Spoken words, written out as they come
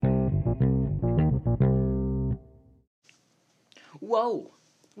Whoa!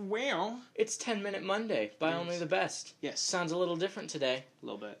 Well, It's 10-Minute Monday by Only the Best. Yes. Sounds a little different today. A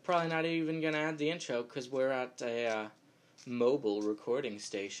little bit. Probably not even going to add the intro because we're at a mobile recording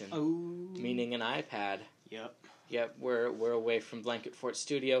station. Oh. Meaning an iPad. Yep. Yep, we're away from Blanket Fort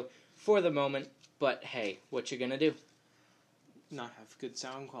Studio for the moment. But hey, what you going to do? Not have good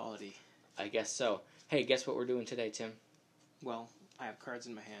sound quality. I guess so. Hey, guess what we're doing today, Tim? Well, I have cards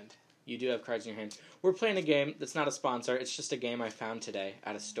in my hand. You do have cards in your hand. We're playing a game that's not a sponsor. It's just a game I found today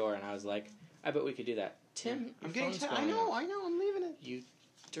at a store, and I was like, I bet we could do that. Tim, I'm your getting phone's I going know, off. I'm leaving it. You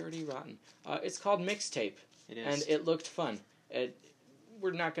dirty rotten. It's called Mixtape, It is. and it looked fun.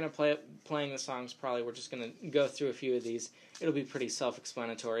 We're not going to playing the songs, probably. We're just going to go through a few of these. It'll be pretty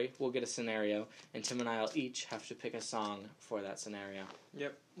self-explanatory. We'll get a scenario, and Tim and I will each have to pick a song for that scenario.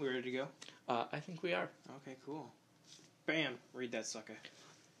 Yep. We ready to go? I think we are. Okay, cool. Bam. Read that sucker.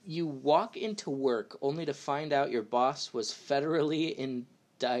 You walk into work only to find out your boss was federally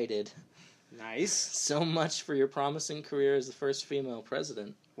indicted. Nice. So much for your promising career as the first female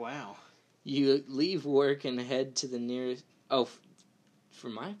president. Wow. You leave work and head to the nearest... Oh, for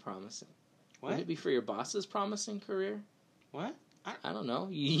my promising. What? Wouldn't it be for your boss's promising career? What? I don't know.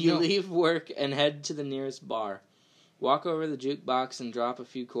 You leave work and head to the nearest bar. Walk over to the jukebox and drop a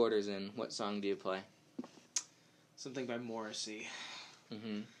few quarters in. What song do you play? Something by Morrissey.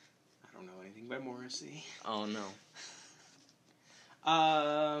 Mm-hmm. I don't know anything by Morrissey. Oh, no.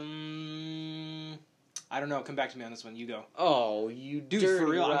 I don't know. Come back to me on this one. You go. Oh, you Dude, dirty for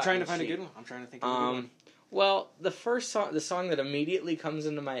real. I'm trying to rotten find a sheep. good one. I'm trying to think of a good one. Well, the song that immediately comes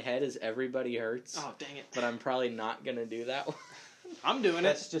into my head is Everybody Hurts. Oh, dang it. But I'm probably not going to do that one. I'm doing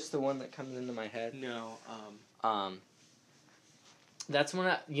That's it. just the one that comes into my head. No. That's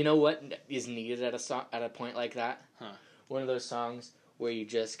when you know what is needed at a point like that? Huh. One of those songs where you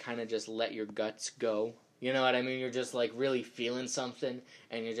just kind of just let your guts go. You know what I mean? You're just like really feeling something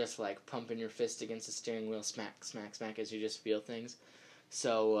and you're just like pumping your fist against the steering wheel, smack, smack, smack as you just feel things.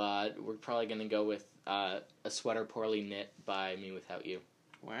 So we're probably going to go with A Sweater Poorly Knit by Me Without You.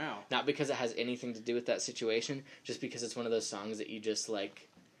 Wow. Not because it has anything to do with that situation, just because it's one of those songs that you just like,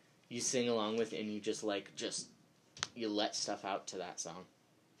 you sing along with and you just like, you let stuff out to that song.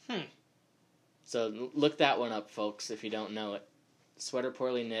 So look that one up, folks, if you don't know it. Sweater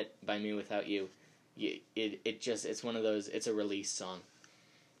Poorly Knit by Me Without You. It's one of those, it's a release song.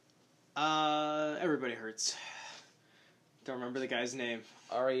 Everybody Hurts. Don't remember the guy's name.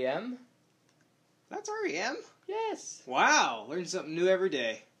 R.E.M.? That's R.E.M.? Yes. Wow. Learn something new every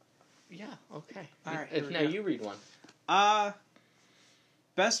day. Yeah, okay. All right, Now you read one.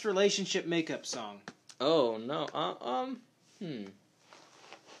 Best relationship makeup song. Oh, no.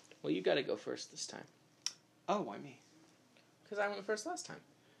 Well, you gotta go first this time. Oh, why me? Because I went first last time.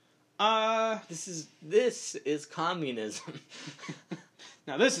 This is communism.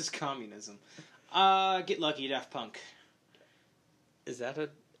 Now this is communism. Get Lucky, Daft Punk. Is that a...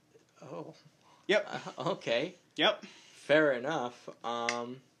 Oh. Yep. Okay. Yep. Fair enough.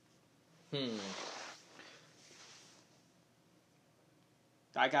 I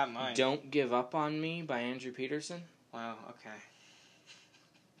got mine. Don't Give Up on Me by Andrew Peterson. Wow, okay.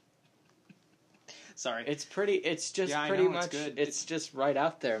 Sorry. It's just Yeah, I pretty know, much... it's good. It's just right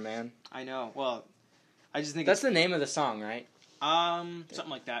out there, man. I know. Well, I just think That's the name of the song, right? something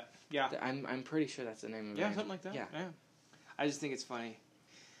like that. Yeah. I'm pretty sure that's the name of it. Yeah, something like that. Yeah. I just think it's funny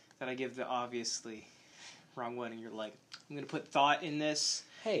that I give the obviously wrong one, and you're like, I'm gonna put thought in this.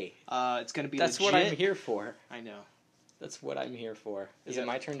 Hey. It's gonna be That's legit. what I'm here for. I know. That's what I'm here for. Is Yep. it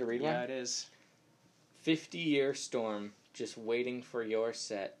my turn to read one? Yeah, it is. 50-Year Storm, Just Waiting for Your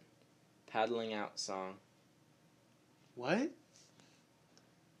Set, Paddling Out song. What?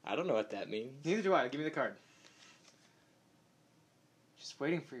 I don't know what that means. Neither do I. Give me the card. Just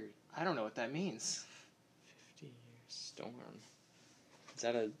waiting for your... I don't know what that means. 50-Year Storm. Is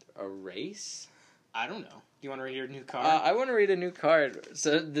that a race? I don't know. Do you want to read your new card? I want to read a new card.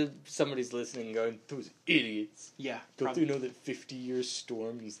 So somebody's listening going, those idiots. Yeah. Don't they know that 50-Year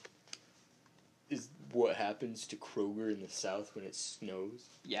Storm is what happens to Kroger in the South when it snows?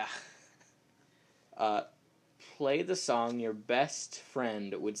 Yeah. Play the song your best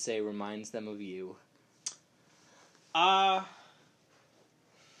friend would say reminds them of you. What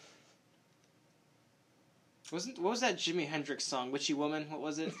was that Jimi Hendrix song? Witchy Woman? What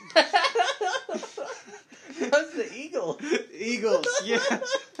was it? That's the Eagles. Eagles, yeah.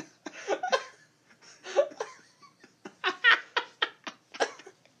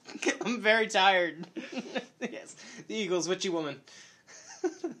 I'm very tired. Yes, the Eagles, Witchy Woman.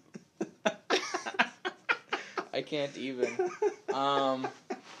 I can't even.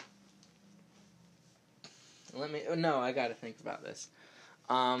 No, I gotta think about this.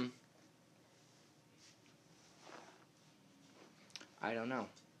 I don't know.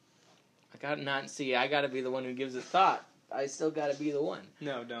 I gotta be the one who gives it thought. I still gotta be the one.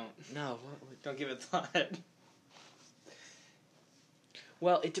 No, don't. No, Don't give it thought.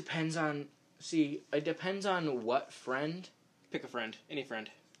 Well, it depends on what friend. Pick a friend. Any friend.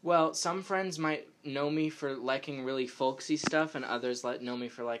 Well, some friends might know me for liking really folksy stuff, and others know me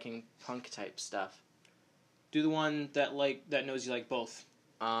for liking punk type stuff. Do the one that knows you like both.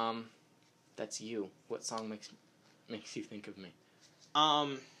 That's you. What song makes you think of me?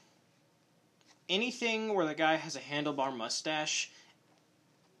 Anything where the guy has a handlebar mustache,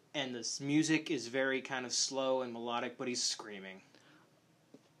 and this music is very kind of slow and melodic, but he's screaming.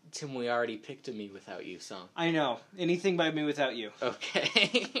 Tim, we already picked a Me Without You song. I know. Anything by Me Without You.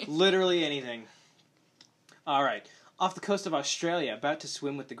 Okay. Literally anything. Alright. Off the coast of Australia, about to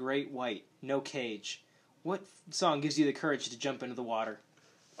swim with the great white, no cage. What song gives you the courage to jump into the water?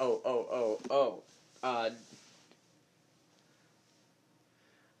 I'm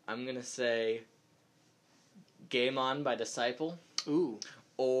gonna say Game On by Disciple. Ooh.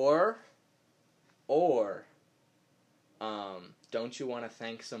 Or Don't You Want to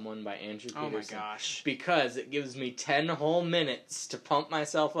Thank Someone by Andrew Peterson. Oh my gosh. Because it gives me 10 whole minutes to pump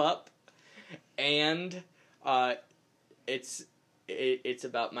myself up, and it's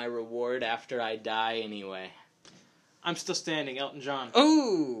about my reward after I die anyway. I'm Still Standing, Elton John.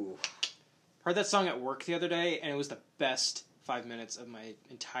 Ooh! Heard that song at work the other day, and it was the best 5 minutes of my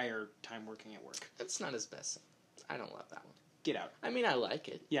entire time working at work. That's not his best song. I don't love that one. Get out. I mean, I like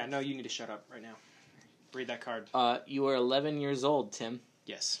it. Yeah, no, you need to shut up right now. Read that card. You were 11 years old, Tim.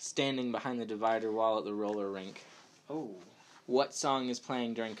 Yes. Standing behind the divider wall at the roller rink. Oh. What song is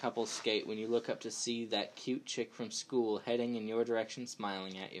playing during couples skate when you look up to see that cute chick from school heading in your direction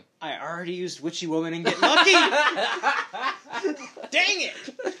smiling at you? I already used Witchy Woman and Get Lucky! Dang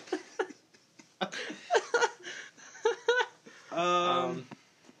it!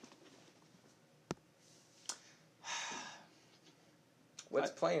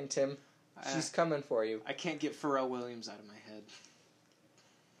 What's playing, Tim? She's coming for you. I can't get Pharrell Williams out of my head.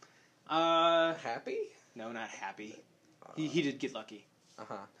 Happy? No, not Happy. He did Get Lucky.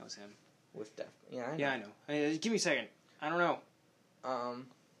 Uh-huh. That was him. With Def. Yeah, I know. Yeah, I know. Give me a second. I don't know.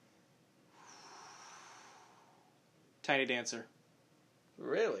 Tiny Dancer.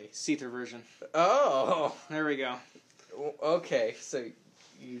 Really? See-through version. Oh! There we go. Okay, so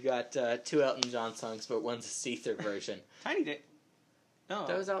you got two Elton John songs, but one's a see-through version. Tiny Dancer. No.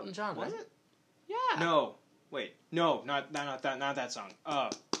 That was Elton John, Was right? it? Yeah. No. Wait. No, not that song.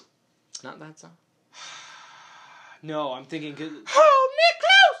 Not that song? No, I'm thinking... Hold me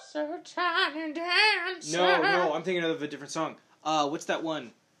closer, tiny dancer. No, I'm thinking of a different song. What's that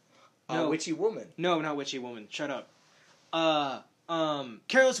one? No. Witchy Woman. No, not Witchy Woman. Shut up.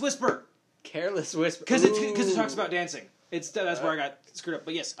 Careless Whisper. Careless Whisper. Because it talks about dancing. That's where I got screwed up.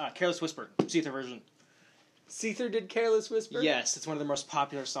 But yes, Careless Whisper. See-through version. See-through did Careless Whisper? Yes, it's one of the most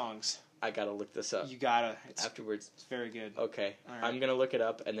popular songs. I gotta look this up. You gotta. Afterwards. It's very good. Okay. Right. I'm gonna look it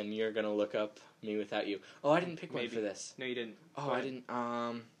up, and then you're gonna look up Me Without You. Oh, I didn't pick one for this. No, you didn't. Oh, I didn't,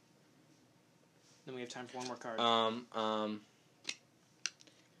 Then we have time for one more card.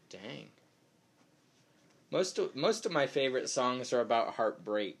 Dang. Most of my favorite songs are about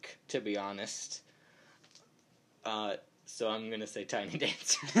heartbreak, to be honest. So I'm gonna say Tiny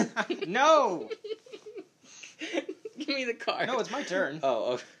Dancer. No! Give me the card. No, it's my turn.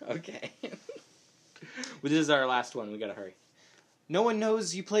 Oh, okay. Well, this is our last one. We gotta hurry. No one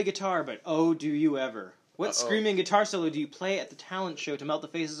knows you play guitar, but oh, do you ever. What screaming guitar solo do you play at the talent show to melt the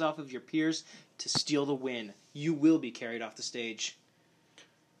faces off of your peers to steal the win? You will be carried off the stage.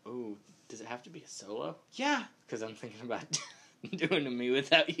 Ooh, does it have to be a solo? Yeah. Because I'm thinking about doing a Me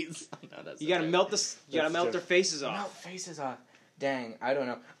Without You song. No, that's you gotta melt their faces off. Melt faces off. Dang, I don't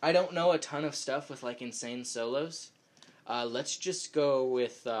know. I don't know a ton of stuff with like insane solos. Let's just go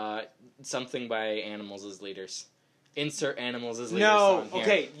with something by Animals as Leaders. Insert Animals as Leaders song here.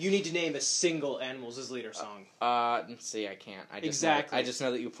 Okay, you need to name a single Animals as Leader song. Let's see, I can't. I just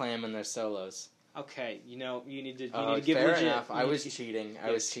know that you play them in their solos. Okay, you need to give fair legit. enough. I was cheating.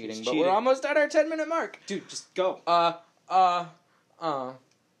 I was cheating, but cheating. we're almost at our 10-minute mark. Dude, just go. Guitar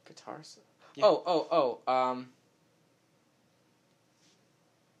solo. Yeah.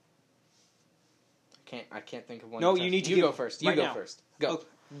 I can't think of one. No, you need to go first. You go first. Go. Oh,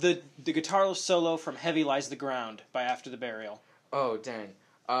 the guitar solo from Heavy Lies the Ground by After the Burial. Oh, dang.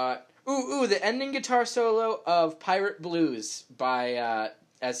 The ending guitar solo of Pirate Blues by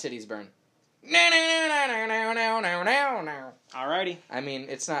As Cities Burn. Alrighty. I mean,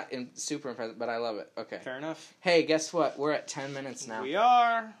 it's not super impressive, but I love it. Okay. Fair enough. Hey, guess what? We're at 10 minutes now. We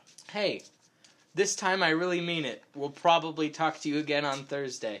are. Hey, this time I really mean it. We'll probably talk to you again on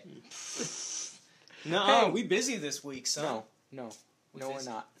Thursday. No, Hey. we busy this week, so. No, We're we're busy.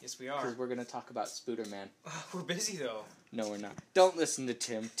 not. Yes, we Because are. we're going to talk about Spooderman. We're busy, though. No, we're not. Don't listen to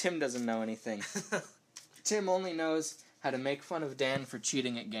Tim. Tim doesn't know anything. Tim only knows how to make fun of Dan for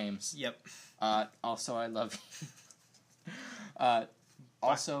cheating at games. Yep. Also, I love you.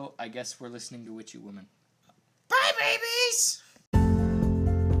 Also, I guess we're listening to Witchy Woman. Bye, babies!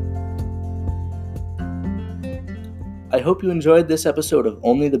 I hope you enjoyed this episode of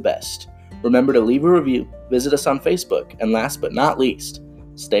Only the Best. Remember to leave a review, visit us on Facebook, and last but not least,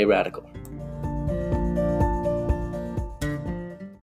 stay radical.